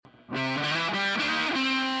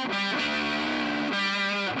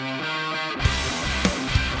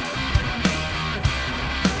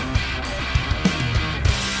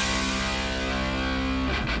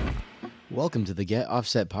Welcome to the Get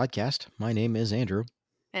Offset podcast. My name is Andrew,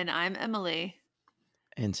 And I'm Emily.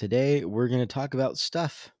 and today we're going to talk about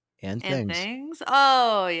stuff and And things. things?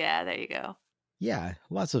 Oh, yeah, there you go. Yeah,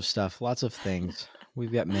 lots of stuff, lots of things.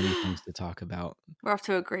 We've got many things to talk about. We're off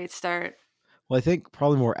to a great start. Well, I think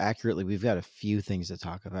probably more accurately, we've got a few things to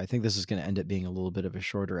talk about. I think this is going to end up being a little bit of a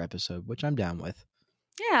shorter episode, which I'm down with.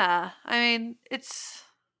 Yeah, I mean, it's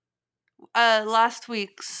last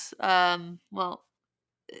week's, well,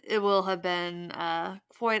 it will have been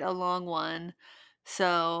quite a long one.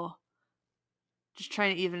 So just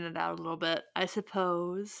trying to even it out a little bit, I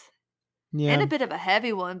suppose. And Yeah, a bit of a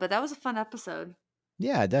heavy one, but that was a fun episode.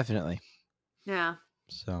 yeah, definitely. Yeah.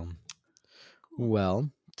 So, Cool.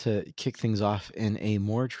 well, to kick things off in a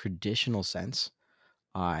more traditional sense,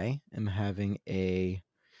 I am having a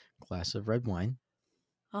glass of red wine.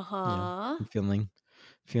 Uh-huh. I'm feeling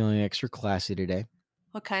extra classy today.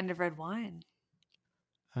 What kind of red wine?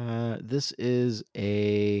 This is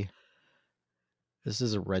a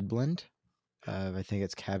red blend. I think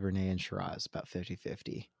it's Cabernet and Shiraz, about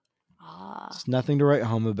 50-50. Ah. It's nothing to write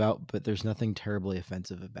home about, but there's nothing terribly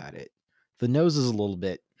offensive about it. The nose is a little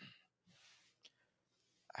bit.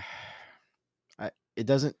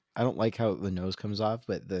 I don't like how the nose comes off,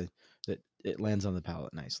 but it lands on the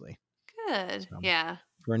palate nicely. Good. So, Yeah.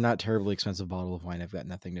 for a not terribly expensive bottle of wine, I've got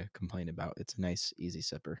nothing to complain about. It's a nice, easy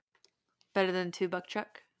sipper. Better than $2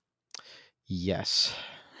 Chuck? Yes,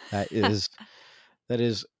 that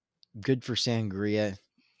is good for sangria.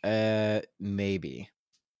 Maybe,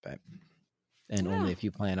 but only Yeah. if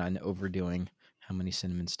you plan on overdoing how many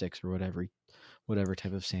cinnamon sticks or whatever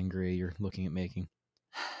type of sangria you're looking at making.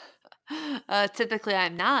 Typically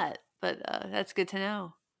I'm not, but that's good to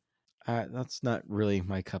know. That's not really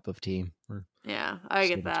my cup of tea. Yeah, I So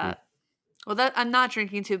get to speak. that. Well, that I'm not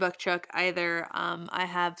drinking $2 Chuck either. I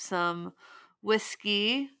have some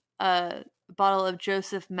whiskey, a bottle of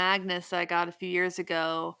Joseph Magnus that I got a few years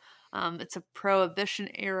ago. It's a Prohibition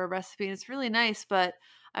era recipe, and it's really nice. But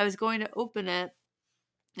I was going to open it,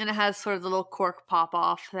 and it has sort of the little cork pop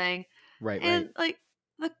off thing, Right. and like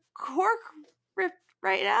the cork ripped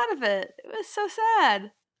right out of it. It was so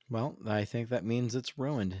sad. Well, I think that means it's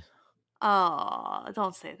ruined. Oh,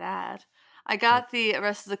 don't say that. I Well, got the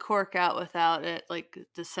rest of the cork out without it like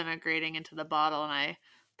disintegrating into the bottle, and I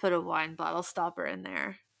put a wine bottle stopper in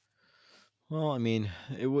there. I mean,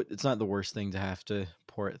 it's not the worst thing to have to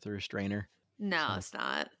pour it through a strainer. No, So it's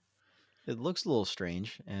not. it looks a little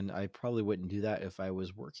strange, and I probably wouldn't do that if I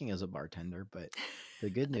was working as a bartender. But the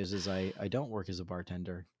good news is I don't work as a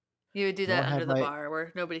bartender, You would do nor that under have the I. bar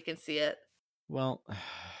where nobody can see it. Well,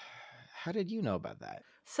 how did you know about that?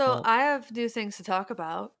 So Well, I have new things to talk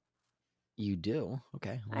about. you do?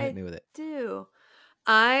 Okay, well, hit I me with it. do.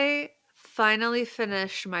 I finally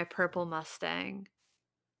finished my purple Mustang.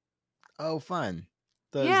 Oh, fun.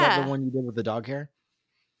 Is that the Yeah. one you did with the dog hair?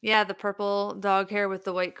 Yeah, the purple dog hair with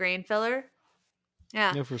the white grain filler.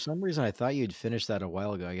 Yeah. For some reason, I thought you'd finished that a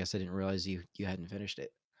while ago. I guess I didn't realize you hadn't finished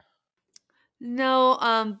it.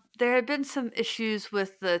 No, there had been some issues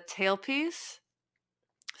with the tailpiece.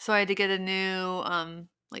 So I had to get a new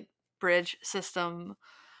like bridge system,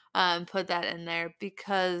 put that in there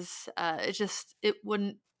because it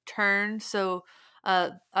wouldn't turn. So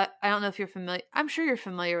I don't know if you're familiar. I'm sure you're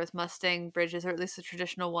familiar with Mustang bridges, or at least the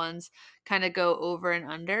traditional ones, kind of go over and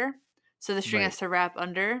under. So the string Right, has to wrap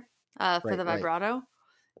under for right, the right. vibrato.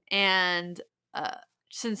 And uh,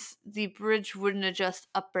 since the bridge wouldn't adjust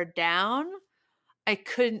up or down, I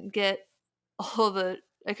couldn't get all the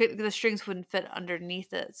strings wouldn't fit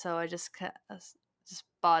underneath it, so I just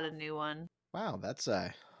bought a new one. Wow, that's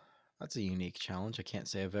a unique challenge. I can't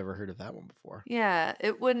say I've ever heard of that one before. Yeah,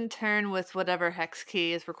 it wouldn't turn with whatever hex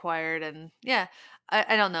key is required, and yeah,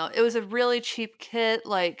 I don't know. It was a really cheap kit,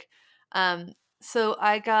 um, so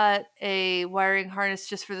I got a wiring harness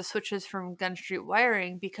just for the switches from Gun Street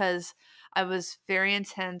Wiring because I was very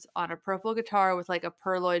intent on a purple guitar with like a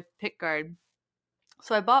Perloyd pickguard.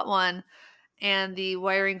 So I bought one, and the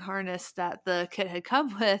wiring harness that the kit had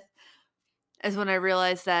come with is when I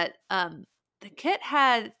realized that the kit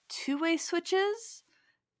had two-way switches,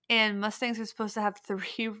 and Mustangs are supposed to have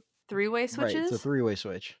three-way Right, it's a switches. three-way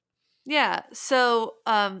switch. Yeah, so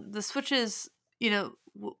the switches,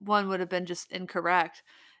 one would have been just incorrect.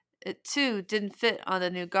 It two didn't fit on the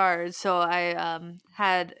new guard, so I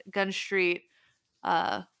had Gun Street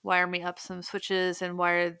wire me up some switches and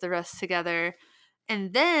wire the rest together.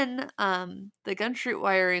 And then the Gun Street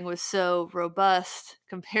wiring was so robust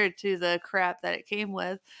compared to the crap that it came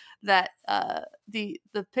with that the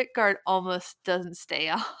pick guard almost doesn't stay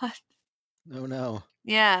on. Oh no.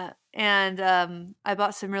 Yeah, and I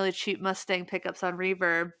bought some really cheap Mustang pickups on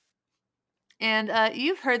Reverb, And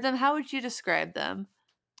you've heard them. How would you describe them?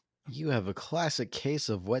 You have a classic case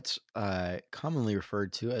of what's commonly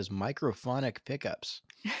referred to as microphonic pickups.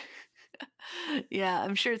 Yeah,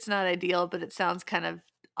 I'm sure it's not ideal, but it sounds kind of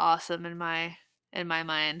awesome in my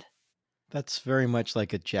mind. That's very much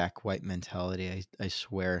like a Jack White mentality. I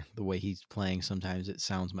swear, the way he's playing sometimes it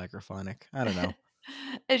sounds microphonic. I don't know.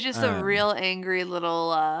 It's just a Um, real angry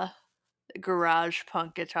little garage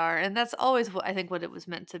punk guitar, and that's always what I think what it was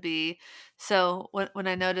meant to be. So when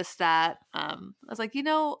I noticed that, I was like, this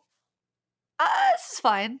is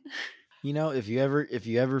fine. if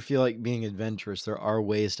you ever feel like being adventurous, there are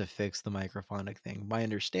ways to fix the microphonic thing. My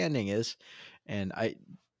understanding is, and I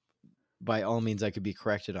by all means I could be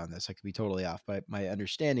corrected on this. I could be totally off, but my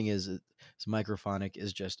understanding is that this microphonic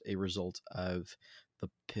is just a result of the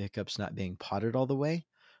pickups not being potted all the way.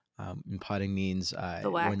 And potting means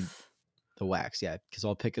The when wax. the wax, yeah, because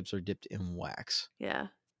all pickups are dipped in wax. Yeah.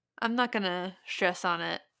 I'm not gonna stress on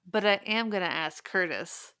it, but I am gonna ask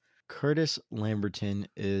Curtis. Curtis Lamberton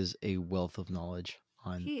is a wealth of knowledge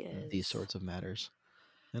on He these is. sorts of matters,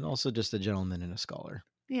 and also just a gentleman and a scholar.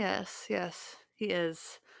 Yes, yes, he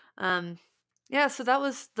is. Um, yeah, so that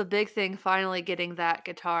was the big thing, finally getting that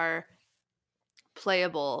guitar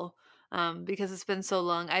playable. Because it's been so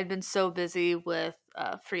long. I'd been so busy with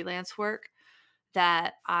freelance work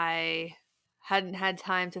that I hadn't had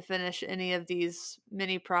time to finish any of these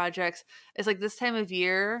mini projects. It's like this time of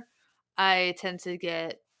year, I tend to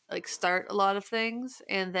get like start a lot of things,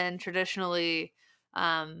 and then traditionally,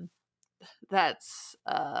 um, that's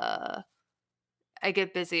I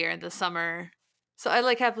get busier in the summer. So I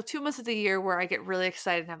like have 2 months of the year where I get really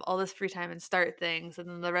excited and have all this free time and start things, and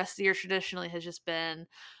then the rest of the year traditionally has just been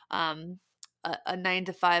um, a 9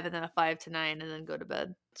 to 5 and then a 5 to 9 and then go to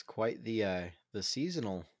bed. It's quite the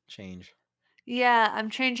seasonal change. Yeah, I'm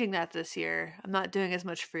changing that this year. I'm not doing as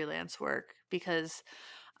much freelance work because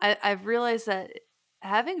I've realized that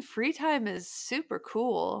having free time is super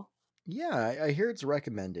cool. Yeah, I hear it's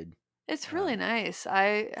recommended. It's Uh, really nice.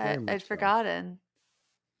 Very I'd much so. forgotten.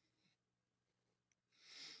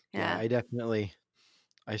 Yeah, Yeah.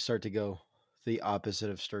 I start to go the opposite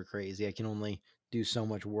of stir crazy. I can only do so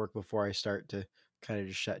much work before I start to kind of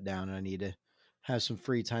just shut down, and I need to have some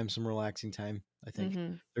free time, some relaxing time. I think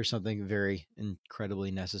Hmm. there's something very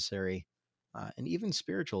incredibly necessary and even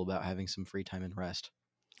spiritual about having some free time and rest.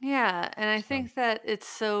 Yeah, and I So, think that it's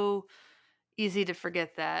so easy to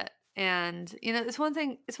forget that. And it's one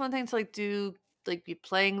thing to like do like be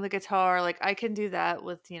playing the guitar. Like I can do that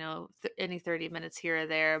with, any 30 minutes here or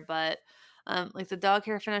there, but like the dog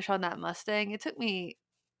hair finish on that Mustang, it took me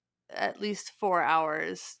at least 4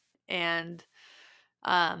 hours, and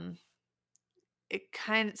um it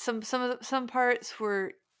kind of some parts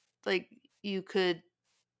were like you could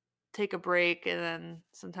take a break, and then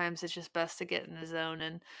sometimes it's just best to get in the zone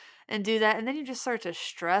and do that, and then you just start to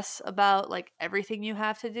stress about like everything you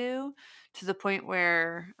have to do, to the point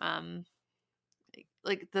where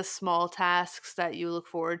like the small tasks that you look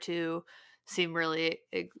forward to seem really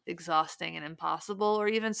exhausting and impossible, or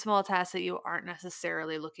even small tasks that you aren't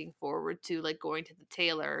necessarily looking forward to, like going to the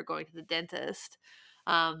tailor or going to the dentist.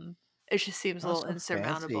 um it just seems a not little so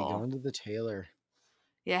fancy insurmountable. going to the tailor.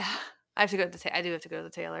 Yeah, I have to go to the I do have to go to the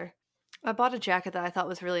tailor. I bought a jacket that I thought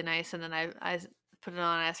was really nice, and then put it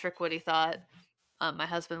on. I asked Rick what he thought, my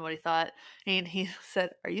husband what he thought, and he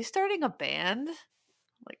said, "Are you starting a band?"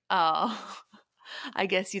 Like, oh, I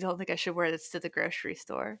guess you don't think I should wear this to the grocery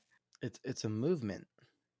store. It's a movement.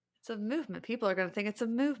 It's a movement. People are going to think it's a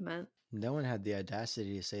movement. No one had the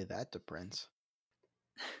audacity to say that to Prince.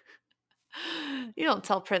 You don't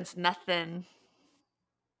tell Prince nothing.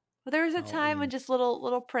 But there was a Oh, time when just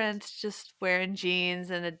little Prince just wearing jeans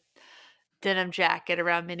and a denim jacket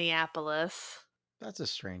around Minneapolis. that's a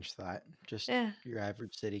strange thought. Just Yeah, your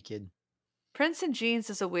average city kid. Prince in jeans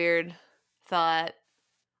is a weird thought.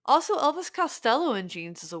 Also, Elvis Costello in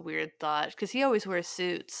jeans is a weird thought because he always wears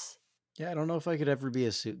suits. Yeah, I don't know if I could ever be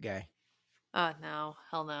a suit guy. Oh no,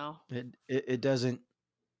 hell no. It doesn't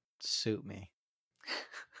suit me.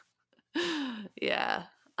 Yeah.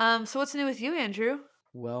 So what's new with you, Andrew?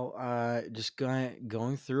 Well, just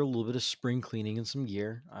going through a little bit of spring cleaning and some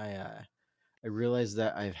gear. I realized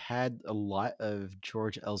that I've had a lot of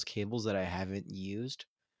George L's cables that I haven't used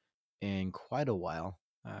in quite a while.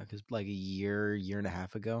 Because like a year and a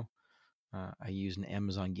half ago, I used an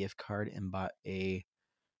Amazon gift card and bought a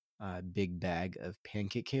big bag of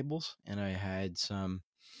pancake cables, and I had some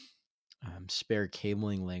spare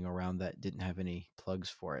cabling laying around that didn't have any plugs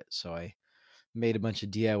for it. So I made a bunch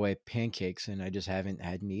of DIY pancakes, and I just haven't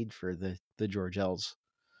had need for the George L's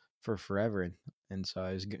for forever. And so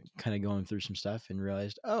I was kind of going through some stuff and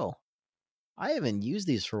realized, oh, I haven't used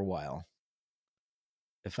these for a while.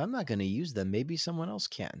 If I'm not going to use them, maybe someone else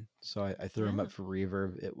can. So I threw them Yeah. up for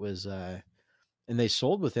reverb. It was, and they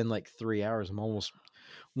sold within like 3 hours. I'm almost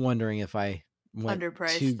wondering if I went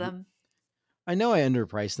Underpriced too. them. I know I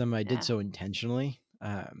underpriced them. I did Yeah. so intentionally.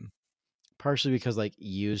 Partially because like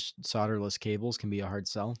used solderless cables can be a hard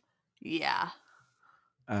sell. Yeah.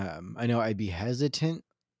 I know I'd be hesitant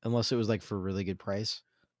unless it was like for a really good price.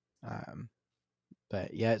 Um,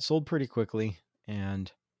 but yeah, it sold pretty quickly,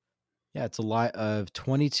 and yeah, it's a lot of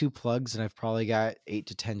 22 plugs, and I've probably got 8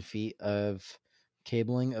 to 10 feet of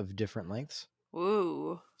cabling of different lengths.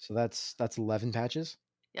 Ooh. So that's 11 patches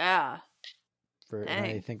Yeah. for, and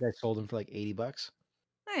I Dang. think I sold them for like $80.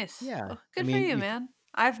 Nice. Yeah, Well, I good for mean, you, man.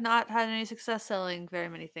 I've not had any success selling very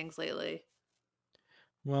many things lately.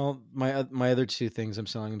 well, my other two things I'm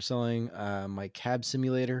selling my cab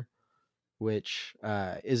simulator, which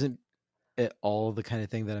isn't at all the kind of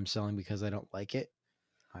thing that I'm selling because I don't like it.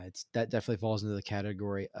 It's that definitely falls into the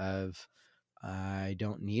category of I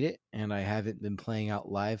don't need it, and I haven't been playing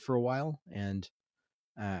out live for a while. And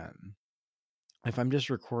um, if I'm just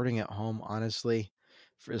recording at home, honestly,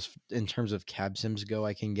 in terms of cab sims go,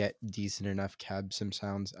 I can get decent enough cab sim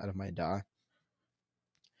sounds out of my DAW.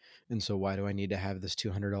 And so why do I need to have this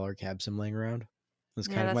 $200 cab sim laying around? That's Yeah,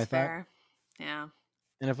 kind of that's my thought. fair. Yeah.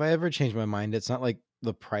 And if I ever change my mind, it's not like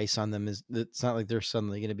the price on them is. It's not like they're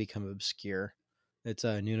suddenly going to become obscure. It's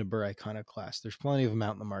a Nunabur Iconoclast. There's plenty of them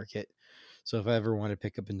out in the market. So if I ever want to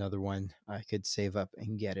pick up another one, I could save up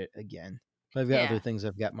and get it again. But I've got other Yeah. things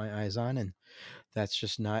I've got my eyes on, and that's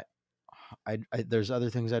just not. There's other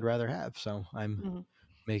things I'd rather have. So I'm Mhm.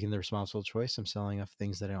 making the responsible choice. I'm selling off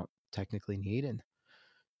things that I don't technically need, and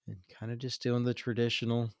kind of just doing the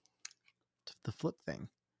traditional, the flip thing.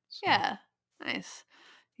 So Yeah. Nice.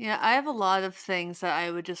 Yeah, I have a lot of things that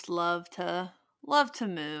I would just love to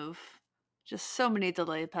move. Just so many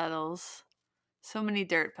delay pedals, so many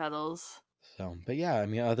dirt pedals. but yeah, I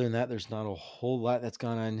mean, other than that, there's not a whole lot that's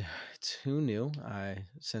gone on too new.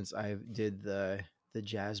 Since I did the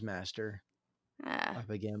Jazz Master Yeah. up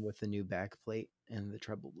again with the new back plate and the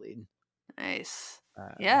treble bleed. Nice.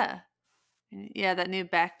 Um, Yeah. Yeah, that new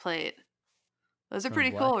backplate. Those are on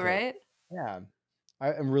pretty black cool, that, right? yeah,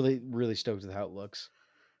 I'm really stoked with how it looks.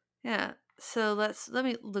 Yeah. So let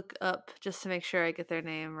me look up just to make sure I get their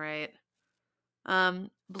name right.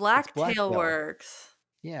 It's Blacktail Blacktail. Works.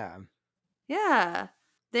 Yeah, Yeah.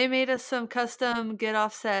 They made us some custom get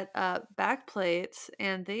offset back plates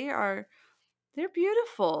and they're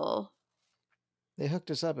beautiful. they hooked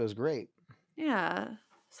us up. It was great, Yeah.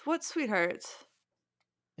 What sweethearts.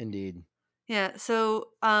 indeed. Yeah,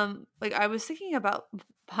 so like I was thinking about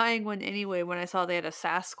buying one anyway when I saw they had a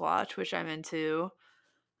Sasquatch, which I'm into.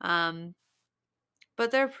 Um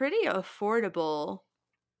but they're pretty affordable.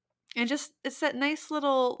 And just it's that nice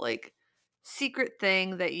little like secret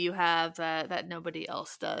thing that you have that nobody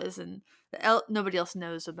else does and nobody else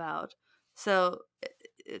knows about. So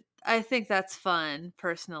I think that's fun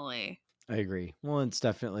personally. I agree. Well, it's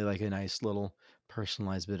definitely like a nice little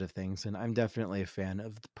personalized bit of things, and I'm definitely a fan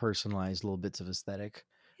of the personalized little bits of aesthetic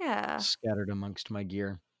Yeah. scattered amongst my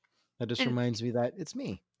gear. That just And reminds me that it's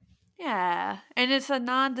me. yeah, and it's a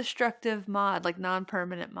non-destructive mod, like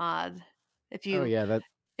non-permanent mod. If Oh you yeah, that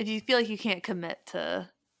if you feel like you can't commit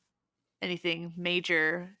to anything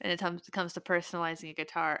major and it comes to personalizing a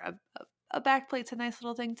guitar, a backplate's a nice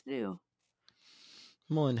little thing to do.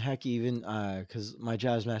 well, and heck, even because my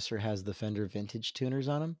Jazzmaster has the Fender vintage tuners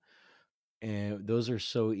on them, and those are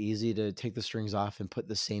so easy to take the strings off and put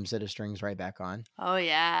the same set of strings right back on. Oh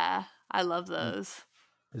yeah, I love And, those.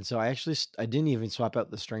 and so I actually I didn't even swap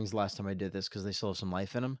out the strings the last time I did this because they still have some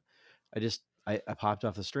life in them. I popped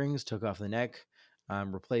off the strings, took off the neck,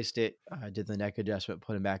 replaced it, did the neck adjustment,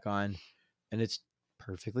 put them back on, and it's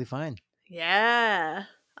perfectly fine. Yeah.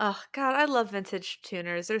 Oh god, I love vintage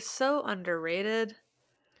tuners. They're so underrated.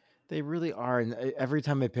 They really are, and every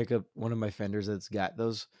time I pick up one of my Fenders that's got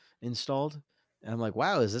those installed, and I'm like,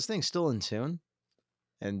 wow, is this thing still in tune?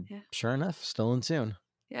 And Yeah. sure enough, still in tune.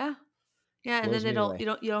 Yeah. Yeah, and then Blows they me don't away. you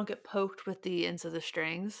don't get poked with the ends of the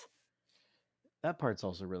strings. That part's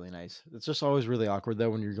also really nice. It's just always really awkward though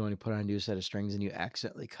when you're going to put on a new set of strings and you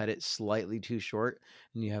accidentally cut it slightly too short,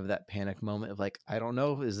 and you have that panic moment of like, I don't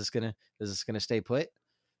know, is this gonna stay put?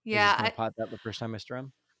 Is this Yeah, gonna pop out the first time I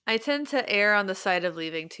strum? I tend to err on the side of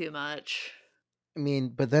leaving too much. I mean,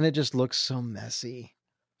 but then it just looks so messy.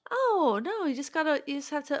 Oh, no, you just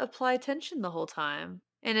have to apply tension the whole time.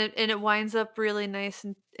 And it winds up really nice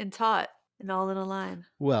and taut and all in a line.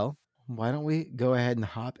 Well, why don't we go ahead and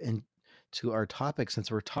hop into our topic since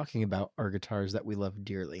we're talking about our guitars that we love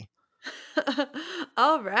dearly?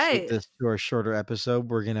 All Keep right. this to our shorter episode.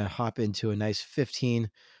 We're going to hop into a nice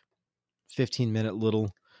 15-minute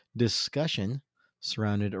little discussion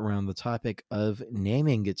surrounded around the topic of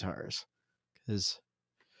naming guitars. Because,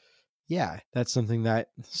 yeah, that's something that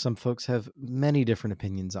some folks have many different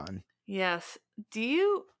opinions on. Yes. Do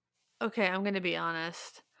you Okay, I'm going to be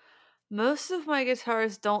honest. Most of my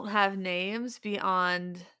guitars don't have names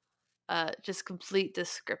beyond just complete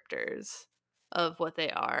descriptors of what they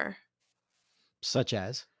are. Such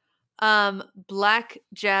as, Black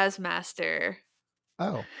Jazz Master,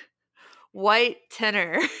 oh, white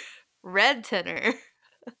tenor, red tenor,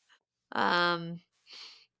 um,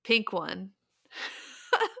 pink one.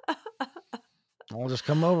 I'll just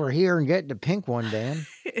come over here and get the pink one, Dan.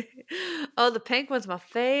 Oh, the pink one's my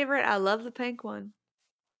favorite. I love the pink one.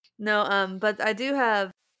 No, but I do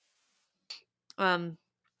have um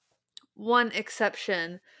one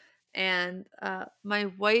exception, and my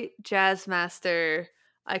white jazz master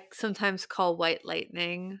I sometimes call White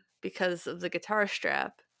Lightning because of the guitar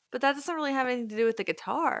strap, but that doesn't really have anything to do with the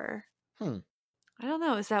guitar. Hmm. I don't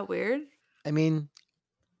know. Is that weird? I mean,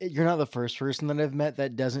 you're not the first person that I've met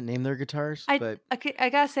that doesn't name their guitars, but I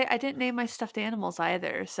gotta say I didn't name my stuffed animals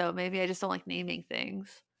either, so maybe I just don't like naming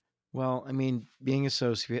things. well, I mean, being a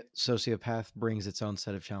sociopath brings its own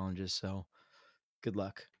set of challenges, so good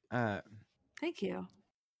luck. Thank you.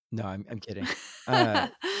 No, I'm kidding.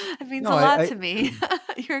 It means No, a lot I to me.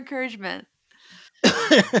 Your encouragement.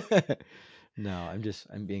 no,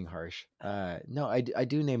 I'm being harsh. No, I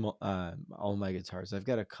do name all my guitars. I've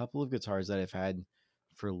got a couple of guitars that I've had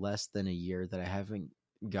for less than a year that I haven't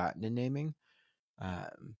gotten to naming,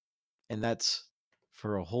 um, and that's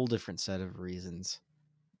for a whole different set of reasons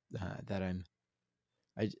that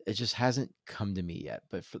it just hasn't come to me yet.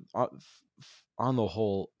 But on the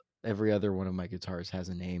whole, every other one of my guitars has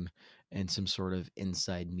a name and some sort of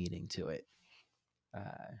inside meaning to it,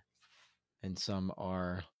 uh, and some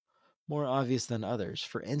are more obvious than others.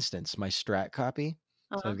 For instance, my Strat copy.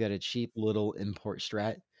 So Uh-huh. I've got a cheap little import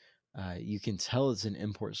Strat. You can tell it's an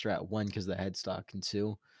import Strat, one, because the headstock, and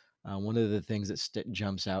two, one of the things that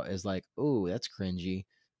jumps out is like, oh, that's cringy.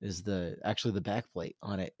 Is actually the back plate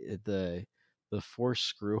on it? The four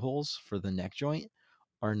screw holes for the neck joint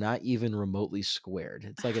are not even remotely squared.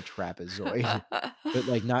 It's like a trapezoid, but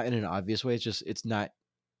like not in an obvious way. It's not.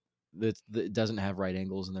 It doesn't have right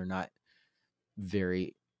angles, and they're not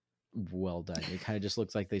very well done. It kind of just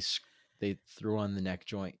looks like they threw on the neck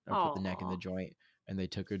joint or put the neck in the Aw. joint, and they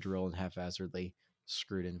took a drill and haphazardly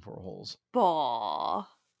screwed in four holes. Baw.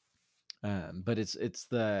 But it's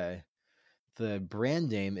the brand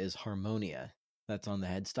name is Harmonia. That's on the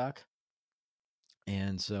headstock,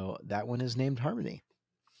 and so that one is named Harmony.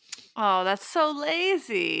 Oh, that's so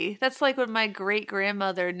lazy. That's like when my great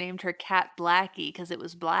grandmother named her cat Blackie because it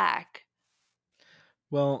was black.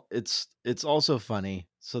 Well, it's also funny.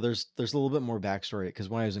 So there's a little bit more backstory because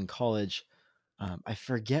when I was in college, I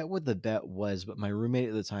forget what the bet was, but my roommate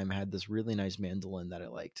at the time had this really nice mandolin that I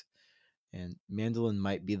liked, and mandolin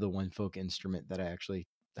might be the one folk instrument that I actually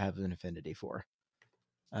have an affinity for.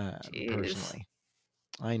 Jeez. Personally,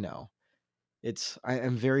 I know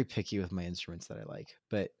I'm very picky with my instruments that I like,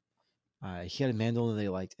 but he had a mandolin that I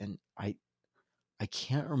liked, and I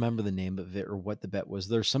can't remember the name of it or what the bet was.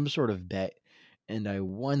 There's some sort of bet, and I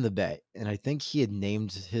won the bet, and I think he had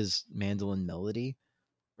named his mandolin Melody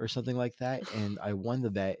or something like that, and I won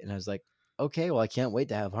the bet, and I was like, okay, well, I can't wait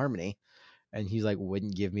to have Harmony, and he's like,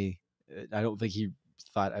 wouldn't give me. I don't think he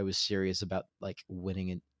thought I was serious about like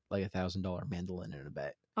winning like $1,000 mandolin in a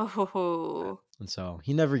bet. Oh, And so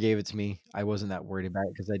he never gave it to me. I wasn't that worried about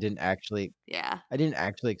it because yeah. I didn't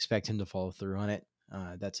actually expect him to follow through on it.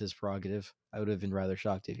 That's his prerogative. I would have been rather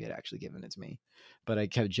shocked if he had actually given it to me. But I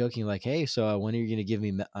kept joking like, "Hey, so when are you going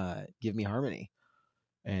to give me Harmony?"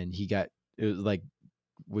 And it was like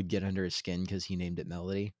would get under his skin because he named it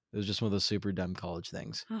Melody. It was just one of those super dumb college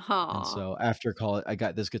things. And Oh, so after college, I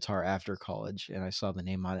got this guitar after college, and I saw the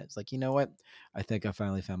name on it. It's like, you know what? I think I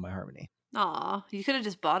finally found my Harmony. aw. You could have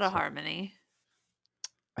just bought a So Harmony.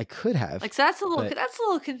 I could have, Like so but that's a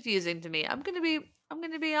little confusing to me. I'm gonna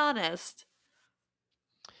be honest.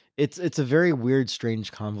 it's a very weird,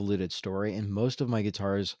 strange, convoluted story, and most of my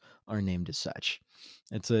guitars are named as such.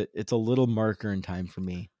 It's a little marker in time for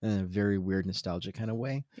me in a very weird, nostalgic kind of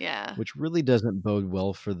way, Yeah. which really doesn't bode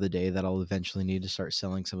well for the day that I'll eventually need to start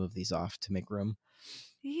selling some of these off to make room.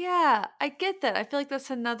 Yeah, I get that. I feel like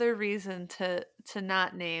that's another reason to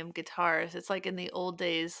not name guitars. It's like in the old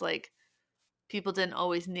days, like people didn't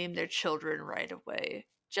always name their children right away,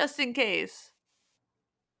 just in case.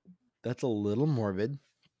 That's a little morbid,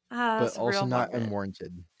 Ah, but that's also real not morbid.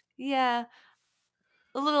 unwarranted. Yeah,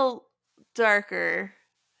 a little darker.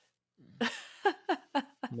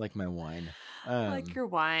 like my wine. Like your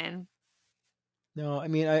wine. No, I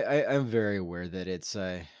mean I'm very aware that it's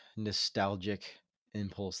a nostalgic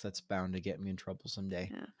impulse that's bound to get me in trouble someday.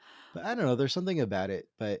 Yeah. But I don't know, there's something about it,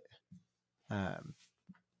 but um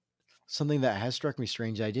something that has struck me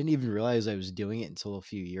strange, I didn't even realize I was doing it until a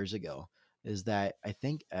few years ago, is that I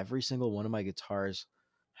think every single one of my guitars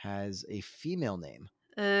has a female name.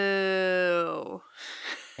 Oh.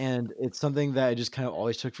 And it's something that I just kind of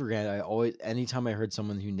always took for granted. I always, anytime I heard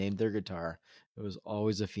someone who named their guitar, it was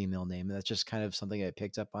always a female name. And that's just kind of something I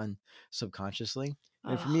picked up on subconsciously.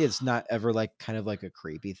 And for me, Oh. it's not ever like kind of like a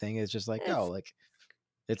creepy thing. It's just like, oh, It's like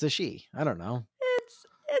it's a she. I don't know.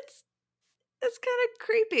 it's it's kind of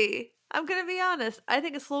creepy. I'm gonna be honest. I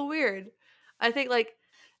think it's a little weird. I think like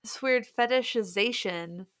this weird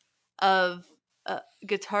fetishization of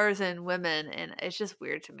guitars and women, and it's just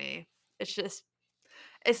weird to me. It's just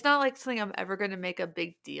it's not like something I'm ever gonna make a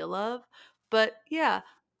big deal of, but yeah,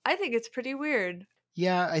 I think it's pretty weird.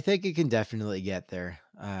 Yeah, I think it can definitely get there.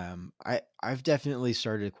 I've definitely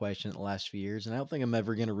started to question it the last few years, and I don't think I'm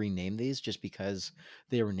ever going to rename these just because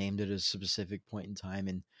they were named at a specific point in time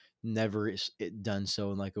and never done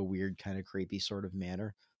so in like a weird kind of creepy sort of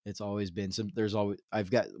manner. It's always been some. There's always I've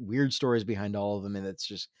got weird stories behind all of them, and it's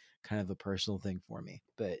just kind of a personal thing for me.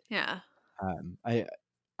 But Yeah. um, I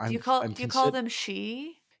Do you I'm call consider. them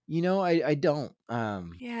she? I don't.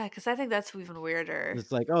 Yeah, because I think that's even weirder.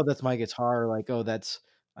 It's like, oh, that's my guitar. Like, oh, that's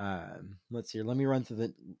let's see. Let me run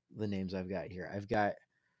through the names I've got here. I've got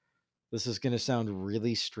this is gonna sound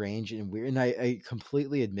really strange and weird, and I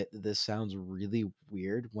completely admit that this sounds really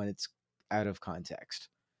weird when it's out of context.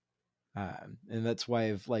 And that's why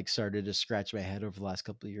I've like started to scratch my head over the last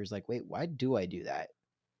couple of years, like, wait, why do I do that?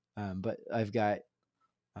 But I've got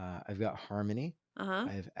Harmony, Uh huh.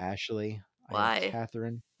 I have Ashley, I have Why?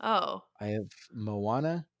 Catherine, Oh. I have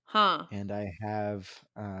Moana, Huh. and I have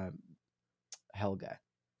Helga.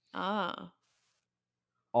 Ah.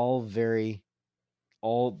 All very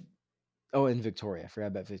all oh, and Victoria. I forgot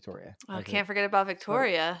about Victoria. I Oh, have a can't forget about oh,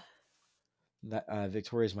 Victoria. that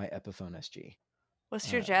Victoria is my Epiphone SG.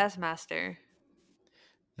 What's your Um, jazz master?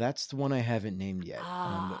 that's the one I haven't named yet. My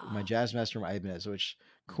Ah. Jazzmaster and my Ibanez, which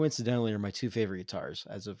coincidentally are my two favorite guitars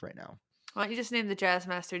as of right now. Why don't you just name the jazz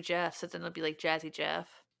master Jeff, so then it'll be like Jazzy Jeff?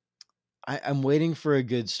 I'm waiting for a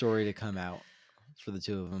good story to come out for the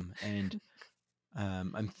two of them, and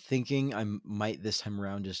I'm thinking I might this time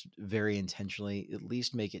around just very intentionally at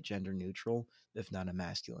least make it gender neutral, if not a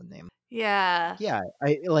masculine name. Yeah. Yeah,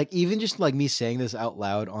 I like even just like me saying this out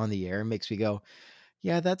loud on the air makes me go,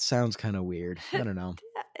 yeah, that sounds kind of weird. I don't know.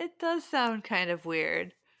 It does sound kind of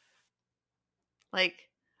weird. Like,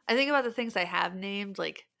 I think about the things I have named,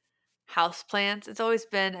 like houseplants. It's always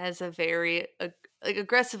been as a very like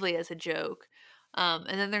aggressively as a joke.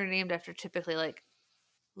 And then they're named after typically like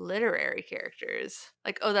literary characters.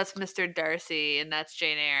 Like, oh, that's Mr. Darcy and that's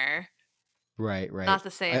Jane Eyre. Right, Not right. the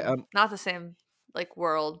I same, not the same like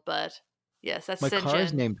world, but yes, that's my St. car is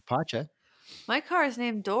John. named Pacha. My car is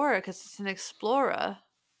named Dora because it's an Explorer.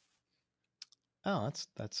 Oh,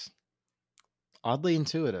 that's oddly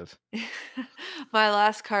intuitive. My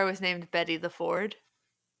last car was named Betty the Ford.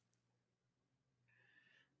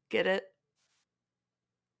 Get it?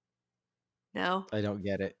 No. I don't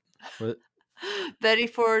get it. What? Betty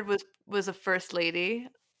Ford was a first lady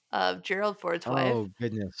of Gerald Ford's wife, Oh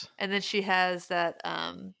goodness. and then she has that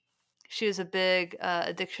she was a big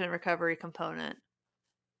addiction recovery component.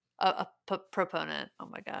 Proponent. Oh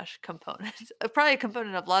my gosh, component. Probably a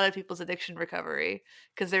component of a lot of people's addiction recovery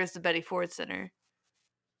because there's the Betty Ford Center.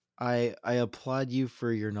 I applaud you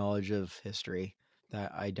for your knowledge of history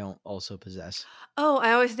that I don't also possess. Oh,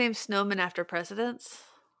 I always name snowmen after presidents.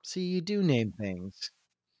 See, you do name things.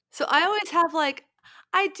 So I always have like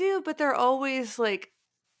I do, but they're always like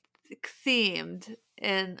themed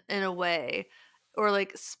in a way or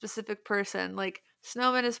like specific person like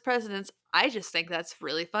snowman as presidents. I just think that's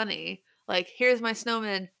really funny. Like, here's my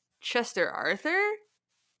snowman Chester Arthur.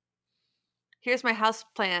 Here's my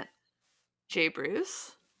houseplant Jay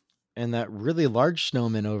Bruce. And that really large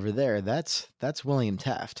snowman over there, that's William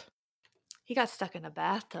Taft. He got stuck in a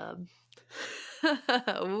bathtub.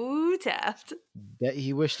 Ooh, Taft. Bet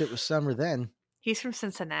he wished it was summer then. He's from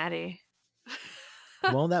Cincinnati.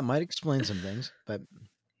 Well, that might explain some things, but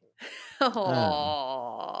um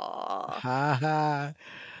Oh, ha ha.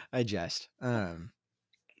 I jest.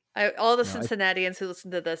 all the No, Cincinnatians who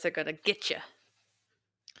listen to this are gonna get you.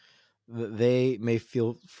 they may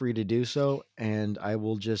feel free to do so, and I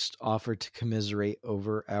will just offer to commiserate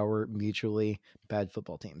over our mutually bad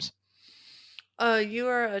football teams. You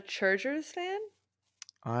are a Chargers fan?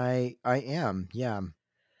 I am. Yeah.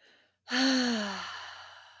 The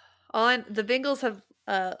Bengals have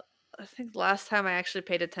I think the last time I actually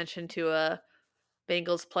paid attention to a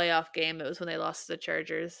Bengals playoff game, it was when they lost to the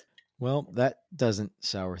Chargers. Well, that doesn't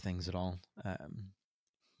sour things at all.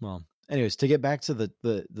 Well, anyways, to get back to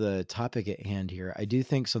the topic at hand here, I do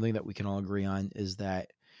think something that we can all agree on is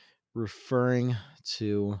that referring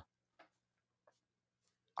to,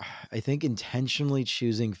 I think intentionally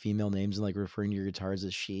choosing female names and like referring to your guitars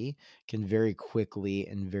as she can very quickly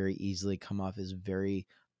and very easily come off as very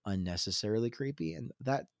unnecessarily creepy, and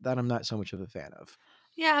that I'm not so much of a fan of.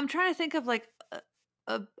 Yeah, I'm trying to think of like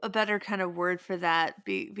a better kind of word for that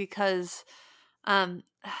because um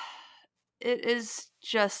it is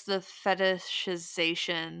just the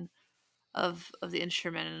fetishization of the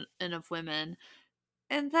instrument and of women.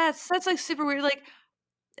 And that's like super weird. Like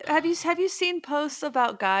have you seen posts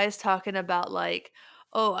about guys talking about like,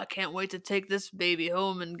 "Oh, I can't wait to take this baby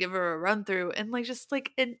home and give her a run through," and like just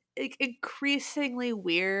like increasingly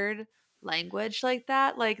weird language like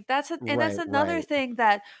that? Like that's Right, another right, thing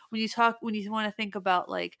that when you want to think about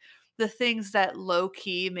like the things that low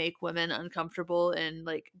key make women uncomfortable in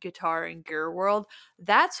like guitar and gear world,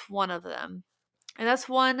 that's one of them. And that's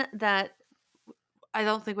one that I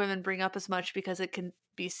don't think women bring up as much because it can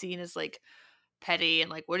be seen as like petty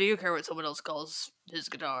and like, what do you care what someone else calls his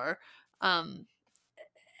guitar? Um,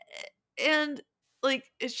 and like,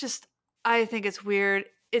 it's just, I think it's weird.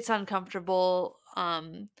 It's uncomfortable.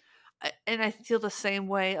 And I feel the same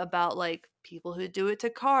way about like people who do it to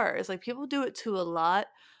cars. Like, people do it to a lot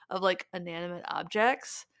of like inanimate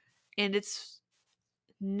objects, and it's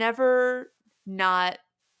never not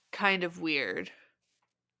kind of weird.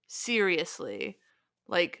 Seriously.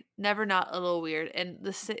 Like, never not a little weird. And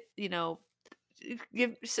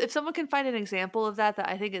if someone can find an example of that that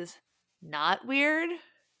I think is not weird,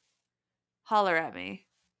 holler at me.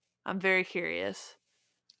 I'm very curious.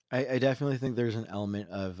 I definitely think there's an element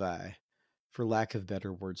of, for lack of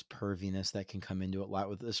better words, perviness that can come into it a lot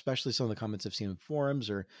with, especially some of the comments I've seen in forums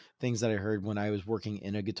or things that I heard when I was working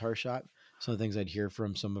in a guitar shop. Some of the things I'd hear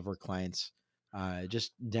from some of our clients,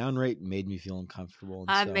 just downright made me feel uncomfortable.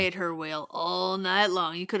 And I so, made her wail all night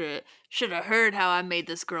long. You should have heard how I made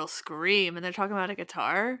this girl scream. And they're talking about a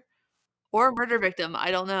guitar or a murder victim.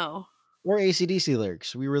 I don't know. or ACDC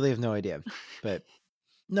lyrics, we really have no idea. But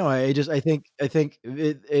no, I think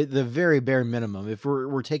the very bare minimum, if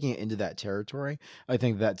we're taking it into that territory, I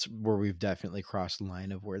think that's where we've definitely crossed the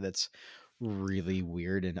line of where that's really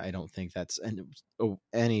weird, and I don't think that's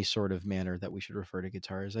any sort of manner that we should refer to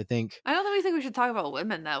guitars. I think, I don't really think we should talk about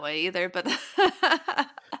women that way either, but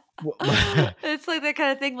well, it's like that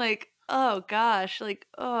kind of thing. Like, oh gosh, like,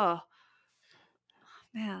 oh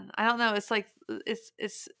man, I don't know. It's like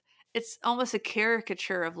it's almost a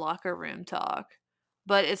caricature of locker room talk,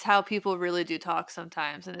 but it's how people really do talk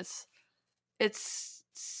sometimes, and it's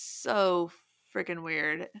so freaking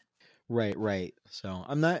weird. right, right. So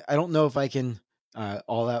I don't know if I can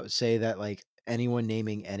all out say that like anyone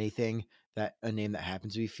naming anything that a name that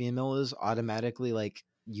happens to be female is automatically like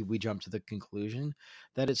we jump to the conclusion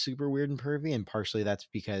that it's super weird and pervy, and partially that's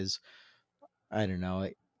because I don't know.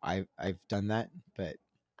 I've done that, but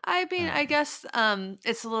I mean, I um, guess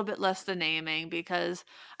it's a little bit less the naming because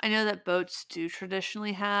I know that boats do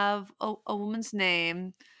traditionally have a woman's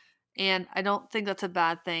name, and I don't think that's a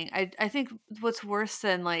bad thing. I think what's worse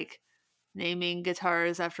than like naming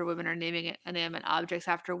guitars after women or naming inanimate objects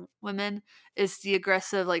after women is the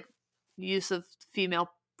aggressive like use of female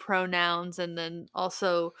pronouns, and then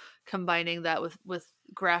also combining that with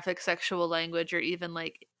graphic sexual language or even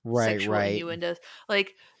like right, sexual right, innuendos.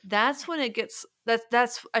 Like, that's when it gets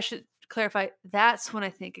that's I should clarify, that's when I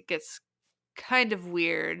think it gets kind of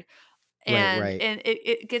weird. right, and right, and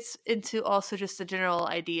it gets into also just the general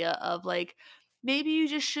idea of like, maybe you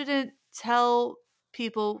just shouldn't tell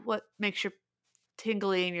people what makes you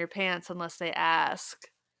tingly in your pants unless they ask.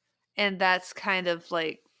 And that's kind of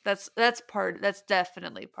like that's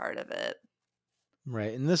definitely part of it.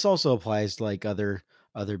 right. And this also applies to like other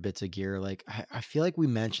bits of gear. Like I feel like we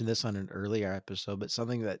mentioned this on an earlier episode, but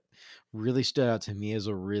something that really stood out to me as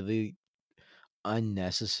a really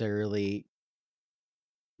unnecessarily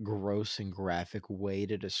gross and graphic way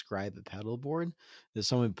to describe a pedal board is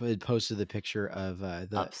someone had posted the picture of the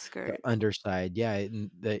Upskirt. underside. Yeah, and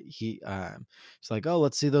that he it's like, oh,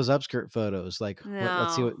 let's see those upskirt photos. Like, what?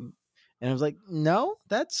 Let's see No. what. And I was like, no,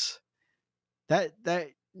 that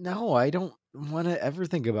no, I don't want to ever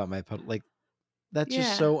think about my pedal. Like, that's just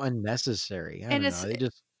Yeah. so unnecessary. I And don't know. They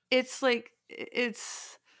just it's like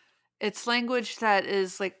it's language that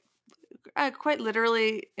is like quite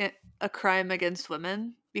literally a crime against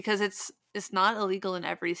women because it's not illegal in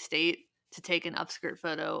every state to take an upskirt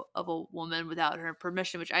photo of a woman without her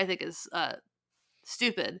permission, which I think is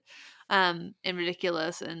stupid and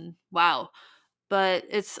ridiculous and wow. But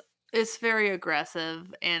it's very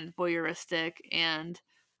aggressive and voyeuristic and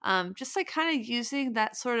just like kind of using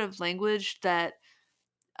that sort of language, that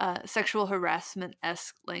sexual harassment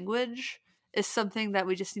esque language, is something that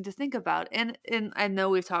we just need to think about. And I know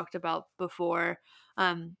we've talked about before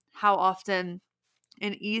how often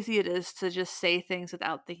and easy it is to just say things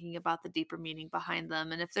without thinking about the deeper meaning behind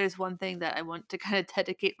them. And if there's one thing that I want to kind of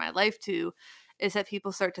dedicate my life to, is that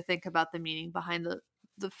people start to think about the meaning behind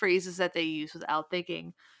the phrases that they use without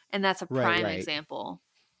thinking. And that's a Right, prime right. example.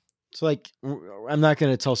 So like I'm not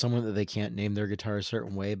going to tell someone that they can't name their guitar a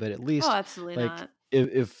certain way, but at Oh, least absolutely like not.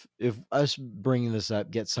 if us bringing this up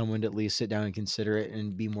gets someone to at least sit down and consider it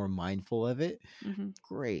and be more mindful of it, Hmm.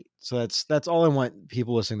 great. So that's all I want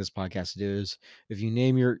people listening to this podcast to do is if you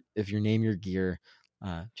name your gear,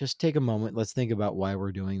 just take a moment. Let's think about why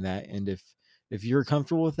we're doing that, and if you're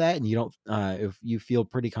comfortable with that, and you don't, if you feel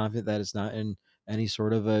pretty confident that it's not in any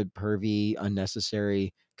sort of a pervy,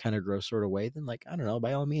 unnecessary, kind of gross sort of way, then like I don't know,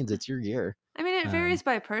 by all means, it's your gear. I mean, it varies Um,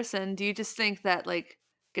 by person. Do you just think that like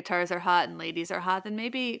guitars are hot and ladies are hot? Then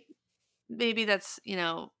maybe that's,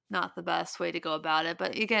 not the best way to go about it,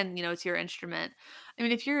 but again, it's your instrument. I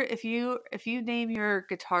mean, if you name your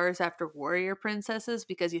guitars after warrior princesses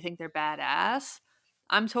because you think they're badass,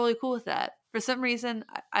 I'm totally cool with that. For some reason,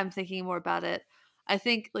 I'm thinking more about it. I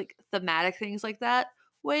think like thematic things like that,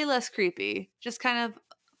 way less creepy, just kind of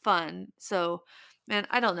fun. So, man,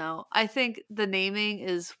 I don't know. I think the naming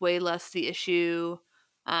is way less the issue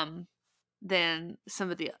um than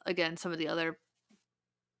some of the other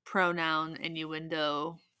pronoun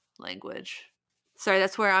innuendo language. Sorry,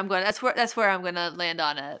 that's where I'm gonna land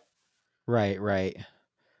on it. right, right.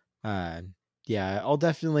 Uh, yeah, I'll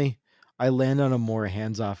definitely I land on a more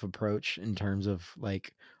hands-off approach in terms of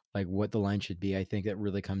like what the line should be. I think that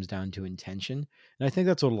really comes down to intention. And I think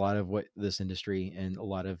that's what a lot of what this industry and a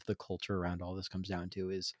lot of the culture around all this comes down to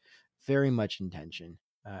is very much intention.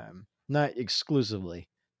 Not exclusively,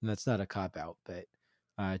 and that's not a cop out, but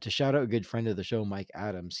to shout out a good friend of the show, Mike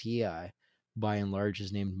Adams, he by and large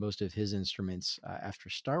has named most of his instruments after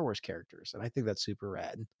Star Wars characters, and I think that's super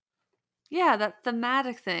rad. Yeah, that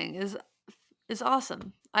thematic thing is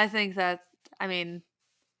awesome. I think that I mean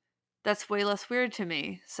that's way less weird to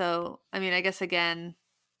me. So I mean, I guess again,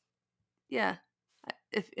 yeah,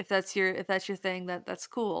 if that's your thing, that's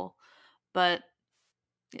cool. But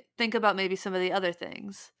think about maybe some of the other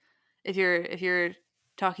things. If you're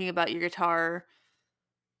talking about your guitar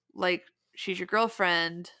like she's your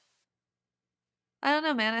girlfriend, I don't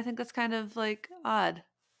know, man. I think that's kind of like odd.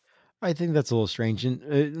 I think that's a little strange, and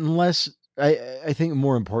unless I think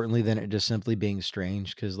more importantly than it just simply being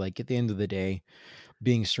strange, because like at the end of the day,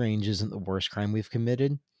 being strange isn't the worst crime we've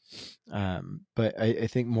committed. But I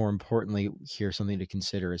think more importantly, here something to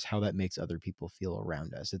consider is how that makes other people feel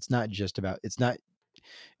around us. It's not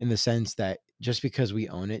in the sense that just because we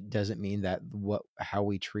own it doesn't mean that what how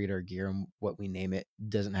we treat our gear and what we name it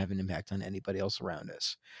doesn't have an impact on anybody else around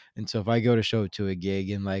us. And so if I go to show up to a gig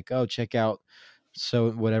and like, oh, check out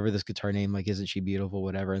so whatever this guitar name, like isn't she beautiful,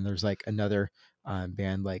 whatever, and there's like another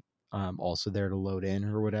band like also there to load in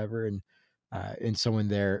or whatever, and someone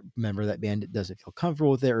there member of that band doesn't feel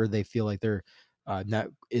comfortable with it or they feel like they're not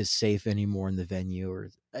is safe anymore in the venue or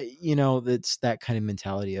it's that kind of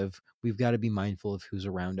mentality of we've got to be mindful of who's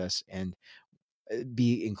around us and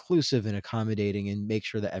be inclusive and accommodating and make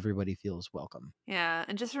sure that everybody feels welcome. Yeah,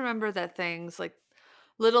 and just remember that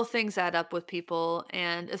little things add up with people,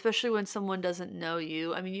 and especially when someone doesn't know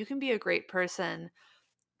you. I mean, you can be a great person,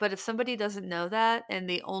 but if somebody doesn't know that and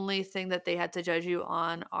the only thing that they had to judge you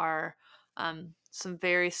on are some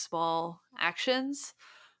very small actions,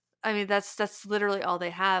 I mean, that's literally all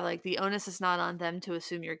they have. Like the onus is not on them to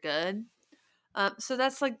assume you're good. So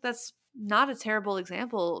that's not a terrible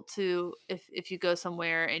example to if you go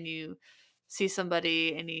somewhere and you see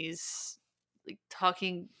somebody and he's like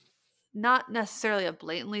talking not necessarily a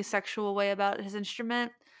blatantly sexual way about his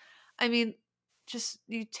instrument. I mean, just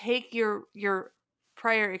you take your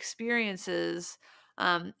prior experiences,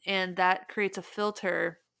 and that creates a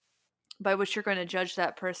filter by which you're going to judge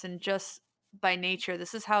that person just by nature.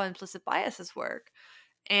 This is how implicit biases work.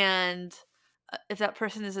 And if that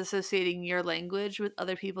person is associating your language with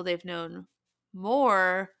other people they've known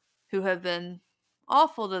more who have been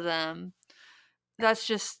awful to them, that's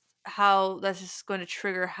just going to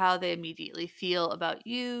trigger how they immediately feel about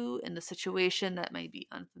you and the situation that might be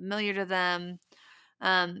unfamiliar to them.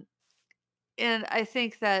 Um, and I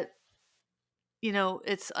think that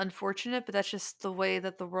it's unfortunate, but that's just the way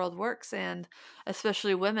that the world works, and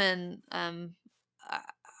especially women, I-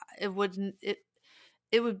 it wouldn't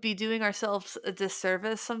it would be doing ourselves a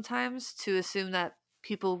disservice sometimes to assume that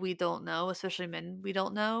people we don't know, especially men we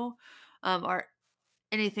don't know, are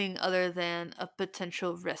anything other than a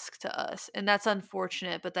potential risk to us. And that's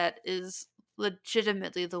unfortunate, but that is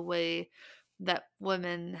legitimately the way that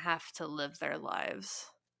women have to live their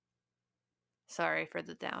lives. Sorry for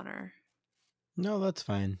the downer. No, that's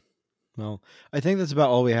fine. Well, I think that's about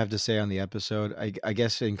all we have to say on the episode. I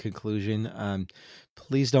guess in conclusion,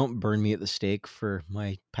 please don't burn me at the stake for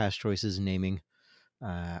my past choices in naming.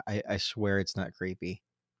 I swear it's not creepy.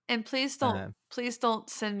 And Uh, please don't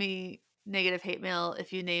send me negative hate mail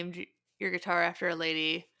if you named your guitar after a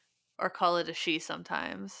lady or call it a she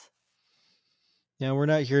sometimes. yeah, we're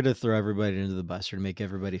not here to throw everybody into the bus or to make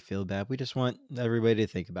everybody feel bad. We just want everybody to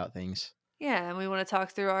think about things. Yeah, and we want to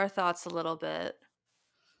talk through our thoughts a little bit.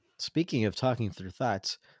 Speaking of talking through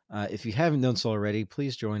thoughts, if you haven't done so already,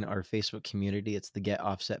 please join our Facebook community. It's the Get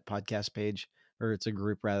Offset podcast page, or it's a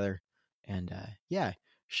group rather. And yeah,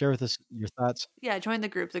 share with us your thoughts. Yeah, join the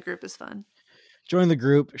group. The group is fun. Join the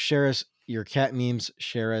group. Share us your cat memes.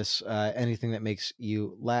 Share us anything that makes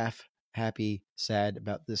you laugh, happy, sad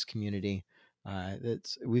about this community.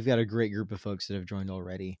 We've got a great group of folks that have joined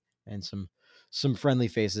already, and some friendly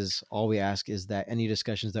faces. All we ask is that any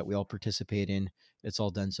discussions that we all participate in, it's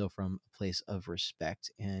all done so from a place of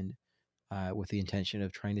respect and with the intention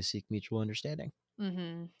of trying to seek mutual understanding. We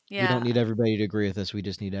don't Yeah. need everybody to agree with us. We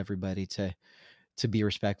just need everybody to be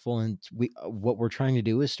respectful. And what we're trying to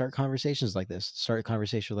do is start conversations like this. Start a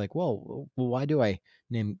conversation like, well, why do I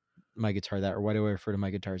name my guitar that, or why do I refer to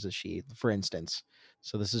my guitar as a she, for instance?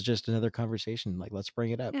 So this is just another conversation. Like, let's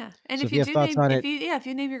bring it up. Yeah, and So if you have thoughts on it, if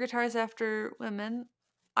you name your guitars after women,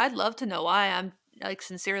 I'd love to know why. I'm like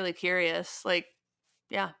sincerely curious. Like,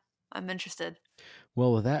 yeah, I'm interested.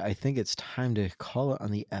 well, with that, I think it's time to call it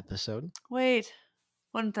on the episode. Wait,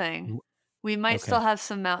 one thing. W- We might Okay. still have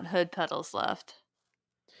some Mount Hood pedals left.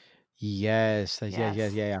 Yes. Yeah. Yeah.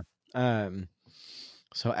 Yes. Yeah. Yeah.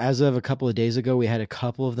 So as of a couple of days ago, we had a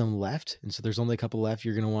couple of them left, and so there's only a couple left.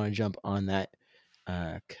 You're gonna want to jump on that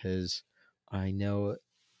because I know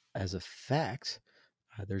as a fact,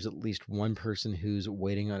 there's at least one person who's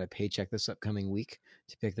waiting on a paycheck this upcoming week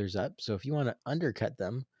to pick theirs up. So if you want to undercut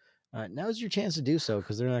them, now's your chance to do so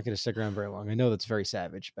because they're not going to stick around very long. I know that's very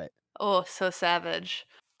savage, but Oh, so savage.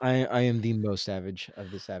 I am the most savage of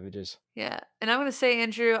the savages. Yeah. And I'm gonna say,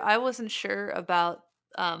 Andrew, I wasn't sure about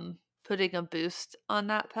putting a boost on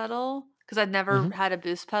that pedal because I'd never Hmm. had a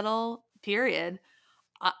boost pedal, period.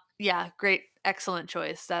 Yeah, great, excellent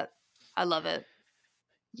choice. That I love it.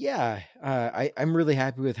 Yeah, I'm really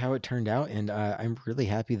happy with how it turned out, and I'm really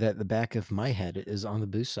happy that the back of my head is on the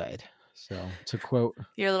boost side. So to quote,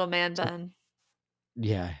 Your little man to, bun.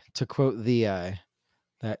 yeah, to quote the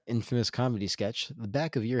that infamous comedy sketch, the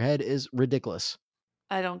back of your head is ridiculous.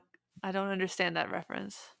 I don't I don't understand that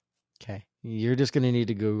reference. Okay. You're just going to need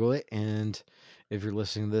to Google it. And if you're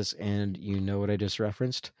listening to this and you know what I just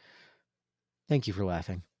referenced, thank you for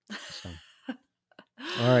laughing. So, all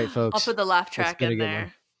right, I'll folks. put the laugh It's track been a in good one.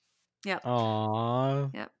 there. Yep.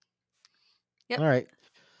 Aww. Yep. Yep. All right.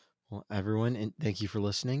 Well, everyone, and thank you for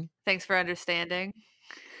listening. Thanks for understanding.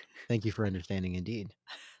 Thank you for understanding indeed.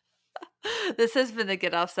 This has been the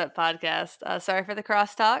Get Offset podcast. Sorry for the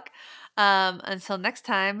crosstalk. Until next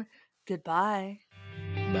time, goodbye.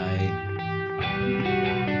 Bye.